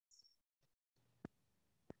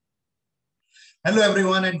Hello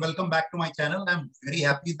everyone and welcome back to my channel. I'm very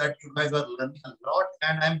happy that you guys are learning a lot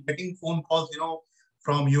and I'm getting phone calls,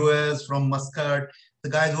 from US, from Muscat, the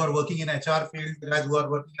guys who are working in HR field, the guys who are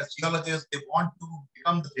working as geologists, they want to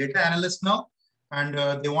become the data analyst now and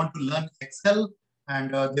they want to learn Excel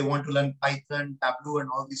and they want to learn Python, Tableau and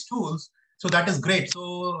all these tools. So that is great.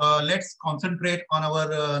 So let's concentrate on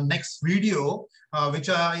our next video, which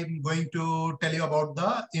I'm going to tell you about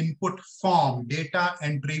the input form, data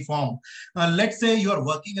entry form. Let's say you are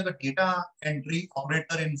working as a data entry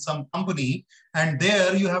operator in some company, and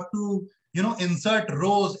there you have to, insert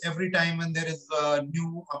rows every time when there is a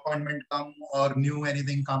new appointment come or new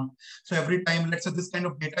anything come. So every time, let's say this kind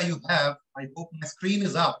of data you have, I hope my screen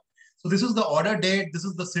is up. So this is the order date, this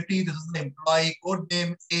is the city, this is the employee, code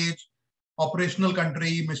name, age, operational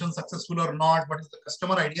country, mission successful or not, what is the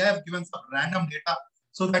customer ID. I have given some random data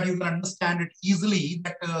so that you can understand it easily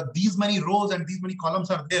that these many rows and these many columns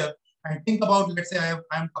are there. And think about, let's say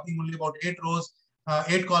I'm talking only about 8 rows,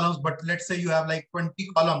 8 columns, but let's say you have like 20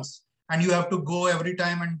 columns and you have to go every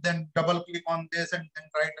time and then double click on this and then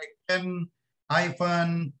write like 10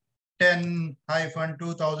 hyphen 10 hyphen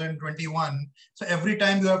 2021. So every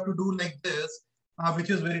time you have to do like this, which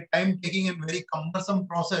is very time taking and very cumbersome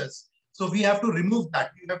process. So we have to remove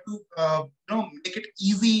that. We have to, make it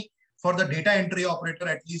easy for the data entry operator,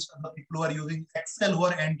 at least the people who are using Excel, who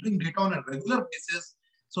are entering data on a regular basis.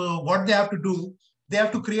 So what they have to do, they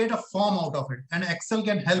have to create a form out of it, and Excel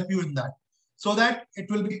can help you in that, so that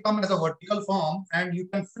it will become as a vertical form, and you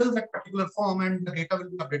can fill that particular form, and the data will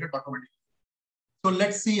be updated automatically. So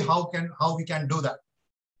let's see how we can do that,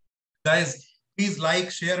 guys. Please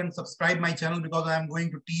like, share, and subscribe my channel because I am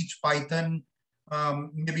going to teach Python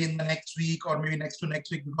maybe in the next week or maybe next to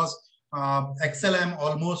next week, because Excel I'm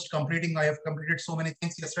almost completing. I have completed so many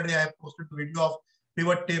things. Yesterday I have posted the video of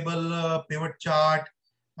pivot table, pivot chart.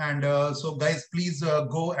 And so guys, please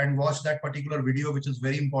go and watch that particular video, which is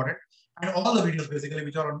very important. And all the videos basically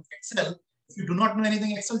which are on Excel. If you do not know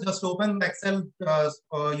anything Excel, just open Excel,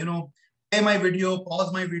 play my video,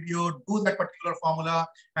 pause my video, do that particular formula,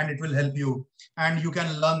 and it will help you. And you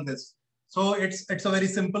can learn this. So it's a very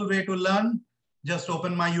simple way to learn. Just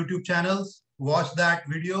open my YouTube channels, watch that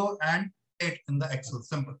video, and it in the Excel.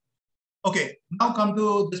 Simple. Okay, now come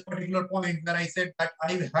to this particular point where I said that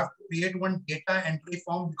I have to create one data entry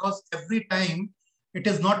form, because every time it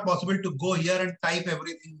is not possible to go here and type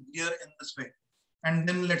everything here in this way. And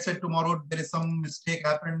then let's say tomorrow there is some mistake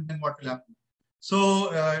happened, then what will happen? So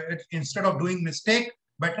instead of doing mistake,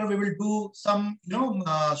 better we will do some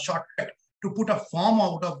shortcut to put a form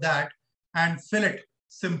out of that and fill it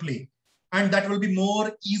simply. And that will be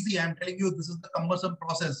more easy. I'm telling you, this is the cumbersome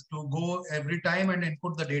process to go every time and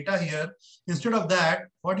input the data here. Instead of that,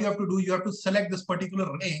 what you have to do, you have to select this particular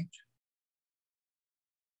range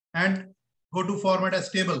and go to format as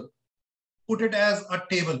table. Put it as a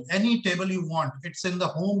table, any table you want. It's in the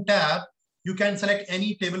home tab. You can select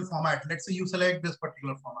any table format. Let's say you select this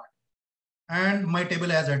particular format and my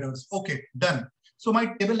table has headers. Okay, done. So my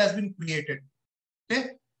table has been created.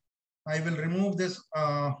 Okay, I will remove this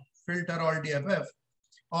filter Alt DFF,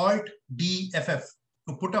 Alt DFF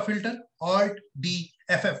to put a filter, Alt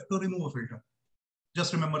DFF to remove a filter.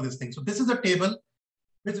 Just remember this thing. So this is a table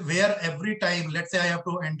which where every time, let's say I have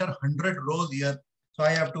to enter 100 rows here. So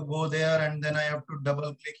I have to go there and then I have to double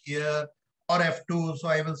click here, or F2. So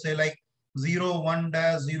I will say like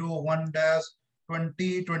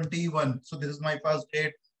 01-01-2021. So this is my first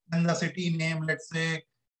date. And the city name, let's say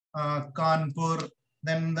Kanpur.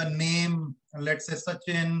 Then the name, let's say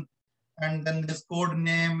Sachin. And then this code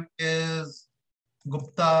name is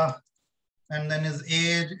Gupta. And then his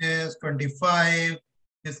age is 25.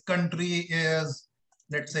 His country is,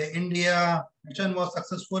 let's say, India. Mission was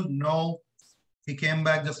successful? No. He came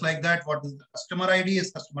back just like that. What is the customer ID?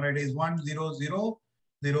 His customer ID is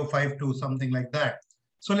 100052, something like that.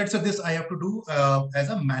 So let's say this I have to do as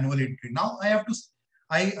a manual entry. Now I have to,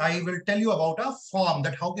 I will tell you about a form,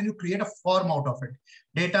 that how can you create a form out of it.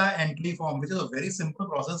 Data entry form, which is a very simple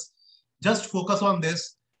process. Just focus on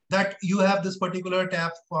this, that you have this particular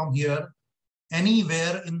tab form here.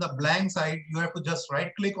 Anywhere in the blank side, you have to just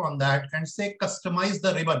right click on that and say customize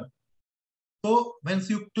the ribbon. So once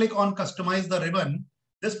you click on customize the ribbon,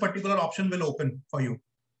 this particular option will open for you.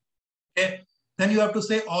 Okay. Then you have to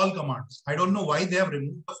say all commands. I don't know why they have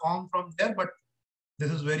removed the form from there, but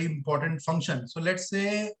this is very important function. So let's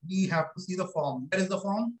say we have to see the form. Where is the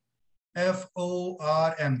form?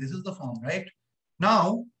 FORM. This is the form, right?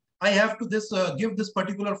 Now I have to give this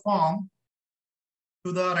particular form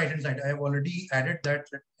to the right hand side. I have already added that.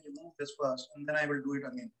 Let me remove this first and then I will do it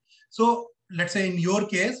again. So let's say in your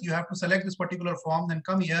case, you have to select this particular form, then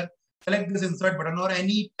come here select this insert button or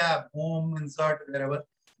any tab, home, insert, wherever.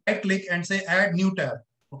 Right click and say add new tab.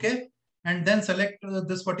 Okay. And then select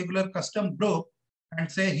this particular custom group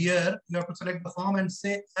and say here, you have to select the form and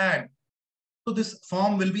say add. So this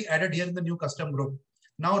form will be added here in the new custom group.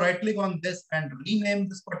 Now right click on this and rename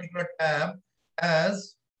this particular tab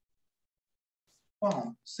as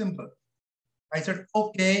form. Simple. I said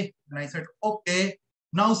okay, and I said okay.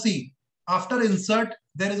 Now see, after insert,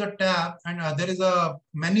 there is a tab and there is a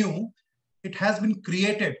menu. It has been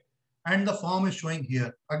created and the form is showing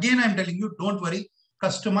here. Again, I'm telling you, don't worry.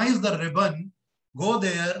 Customize the ribbon. Go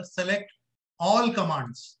there, select all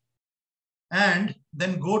commands, and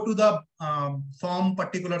then go to the form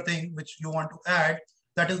particular thing which you want to add.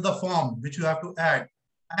 That is the form which you have to add.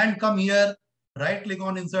 And come here, right click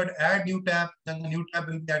on insert, add new tab. Then the new tab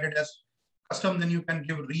will be added as custom. Then you can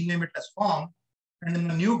rename it as form. And in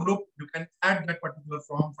the new group, you can add that particular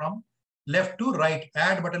form from left to right.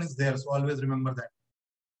 Add button is there. So always remember that.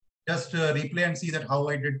 Just replay and see that how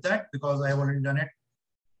I did that because I have already done it.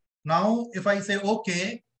 Now, if I say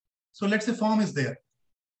okay, so let's say form is there.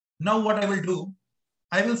 Now what I will do,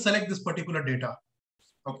 I will select this particular data.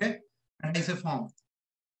 Okay. And I say form.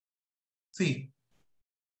 See.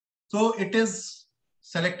 So it is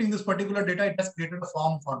selecting this particular data. It has created a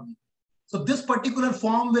form for me. So this particular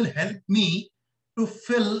form will help me to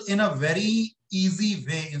fill in a very easy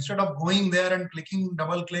way instead of going there and clicking,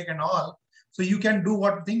 double click and all. So you can do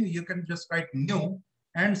what thing, you can just write new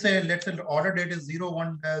and say, let's say the order date is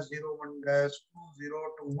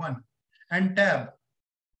 01-01-2021 and tab,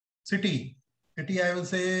 city I will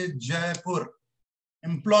say Jaipur.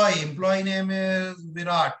 Employee name is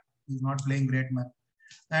Virat. He's not playing great man.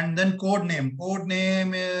 And then code name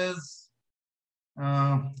is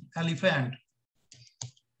elephant.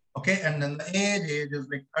 Okay, and then the age is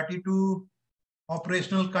like 32.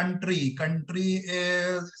 Operational country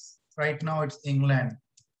is right now it's England.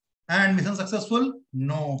 And mission successful?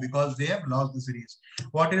 No, because they have lost the series.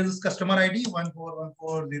 What is this customer ID?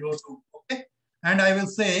 141402. Okay, and I will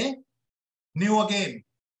say new again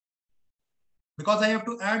because I have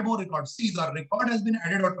to add more records. See, the record has been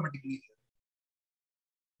added automatically.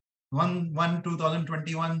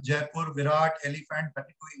 1/1/2021 Jaipur, Virat, elephant,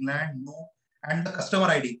 32 England, no, and the customer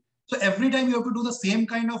ID. So every time you have to do the same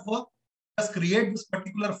kind of work, just create this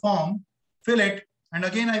particular form, fill it, and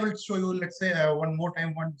again I will show you, let's say one more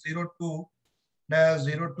time,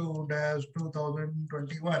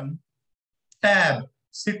 102-02-2021 tab,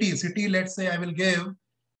 city, let's say I will give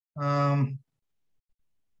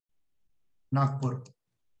Nagpur.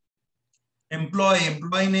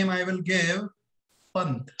 Employee name I will give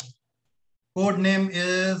Pant. Code name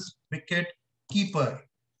is wicket keeper.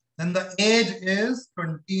 Then the age is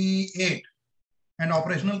 28 and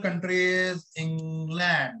operational country is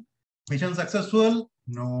England. Mission successful?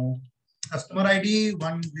 No. Customer ID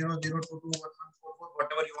 100221144,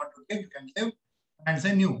 whatever you want to give, you can give and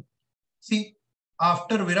say new. See,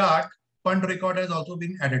 after Virat, fund record has also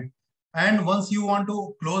been added. And once you want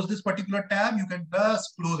to close this particular tab, you can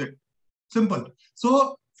just close it. Simple.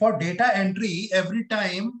 So for data entry, every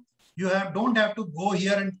time you don't have to go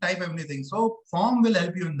here and type everything. So form will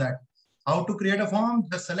help you in that. How to create a form?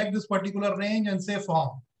 Just select this particular range and say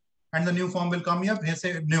form. And the new form will come here. Here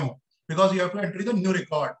say new. Because you have to enter the new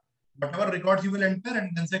record. Whatever records you will enter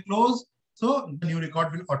and then say close. So the new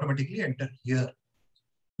record will automatically enter here.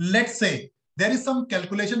 Let's say there is some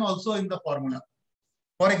calculation also in the formula.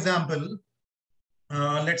 For example,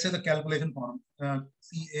 let's say the calculation form,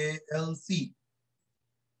 CALC.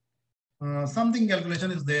 Something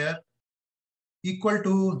calculation is there equal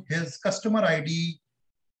to his customer ID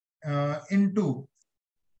into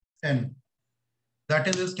 10. That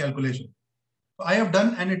is his calculation. So I have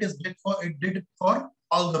done and it did for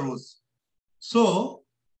all the rows. So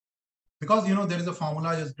because there is a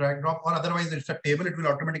formula, just drag drop, or otherwise it's a table, it will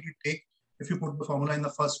automatically take if you put the formula in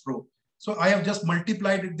the first row. So I have just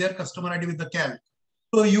multiplied their customer ID with the calc.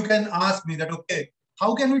 So you can ask me that, okay,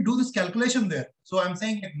 how can we do this calculation there? So I'm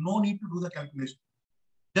saying like, no need to do the calculation.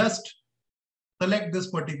 Just select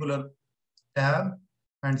this particular tab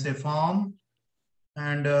and say form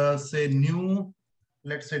and say new,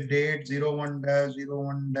 let's say date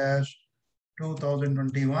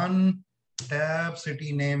 01-01-2021, tab,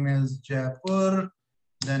 city name is Jaipur,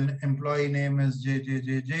 then employee name is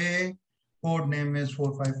JJJJ, code name is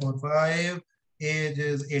 4545, age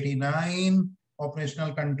is 89,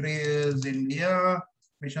 operational country is India,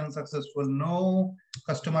 mission successful no,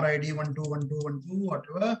 customer ID 121212,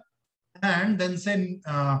 whatever, and then say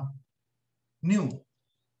new.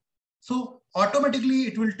 So automatically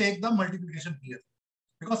it will take the multiplication here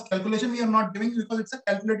because calculation we are not doing because it's a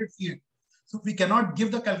calculated field. So we cannot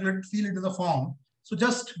give the calculated field into the form. So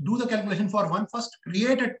just do the calculation for one. First,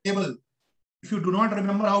 create a table. If you do not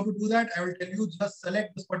remember how to do that, I will tell you, just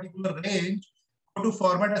select this particular range, go to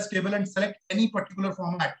format as table and select any particular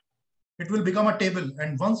format. It will become a table.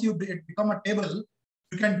 And once it become a table,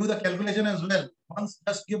 you can do the calculation as well. Once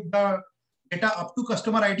just give the data up to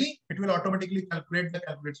customer ID, it will automatically calculate the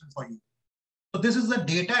calculation for you. So this is the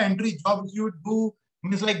data entry job which you do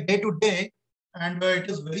means like day to day, and it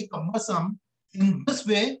is very cumbersome. In this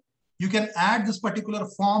way, you can add this particular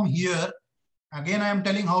form here. Again, I am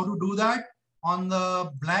telling how to do that. On the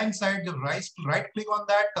blank side, just right click on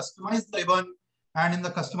that, customize the ribbon, and in the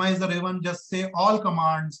customize the ribbon, just say all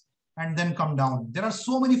commands and then come down. There are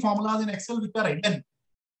so many formulas in Excel which are hidden,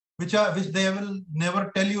 which they will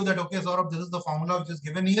never tell you that, okay, Saurabh, this is the formula which is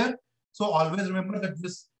given here. So always remember that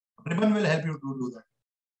this ribbon will help you to do that.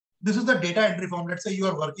 This is the data entry form. Let's say you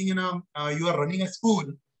are working in you are running a school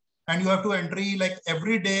and you have to entry like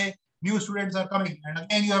every day new students are coming, and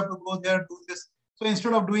again you have to go there, do this. So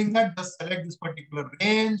instead of doing that, just select this particular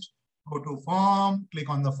range, go to form, click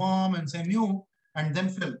on the form and say new, and then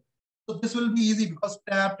fill. So this will be easy because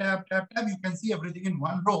tab, you can see everything in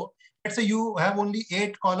one row. Let's say you have only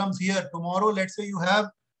 8 columns here. Tomorrow, let's say you have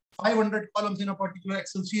 500 columns in a particular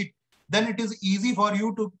Excel sheet. Then it is easy for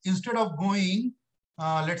you to, instead of going,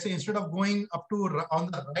 let's say instead of going up to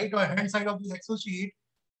on the right or hand side of this Excel sheet,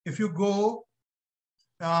 if you go,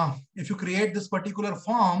 if you create this particular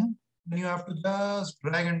form, then you have to just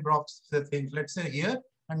drag and drop the things. Let's say here,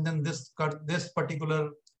 and then this particular,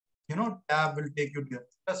 tab will take you here.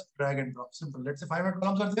 Just drag and drop. Simple. Let's say 500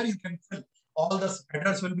 columns are there. You can fill. All the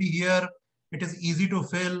headers will be here. It is easy to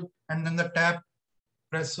fill, and then the tab.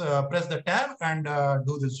 Press the tab and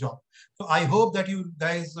do this job. So I hope that you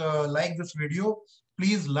guys like this video.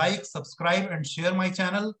 Please like, subscribe, and share my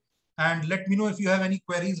channel. And let me know if you have any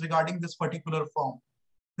queries regarding this particular form.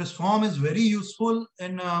 This form is very useful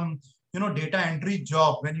in data entry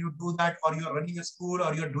job when you do that, or you're running a school,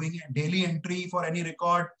 or you're doing a daily entry for any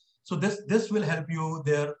record. So this will help you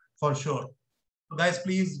there for sure. So guys,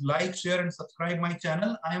 please like, share, and subscribe my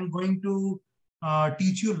channel. I am going to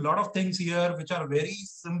teach you a lot of things here which are very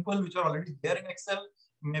simple, which are already there in Excel.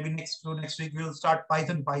 Maybe next week we'll start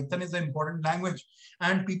Python. Python is an important language,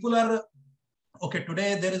 and people are okay.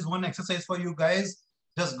 Today there is one exercise for you guys.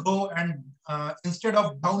 Just go and instead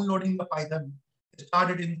of downloading the Python,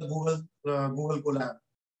 start it in the Google Colab.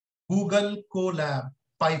 Google Colab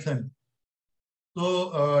Python.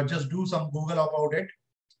 So just do some Google about it.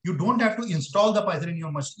 You don't have to install the Python in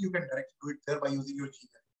your machine. You can directly do it there by using your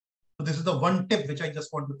Gmail. So this is the one tip which I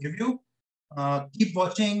just want to give you. Keep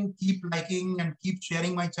watching, keep liking, and keep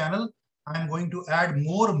sharing my channel. I'm going to add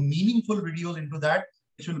more meaningful videos into that,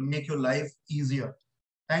 which will make your life easier.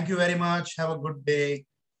 Thank you very much. Have a good day.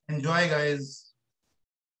 Enjoy, guys.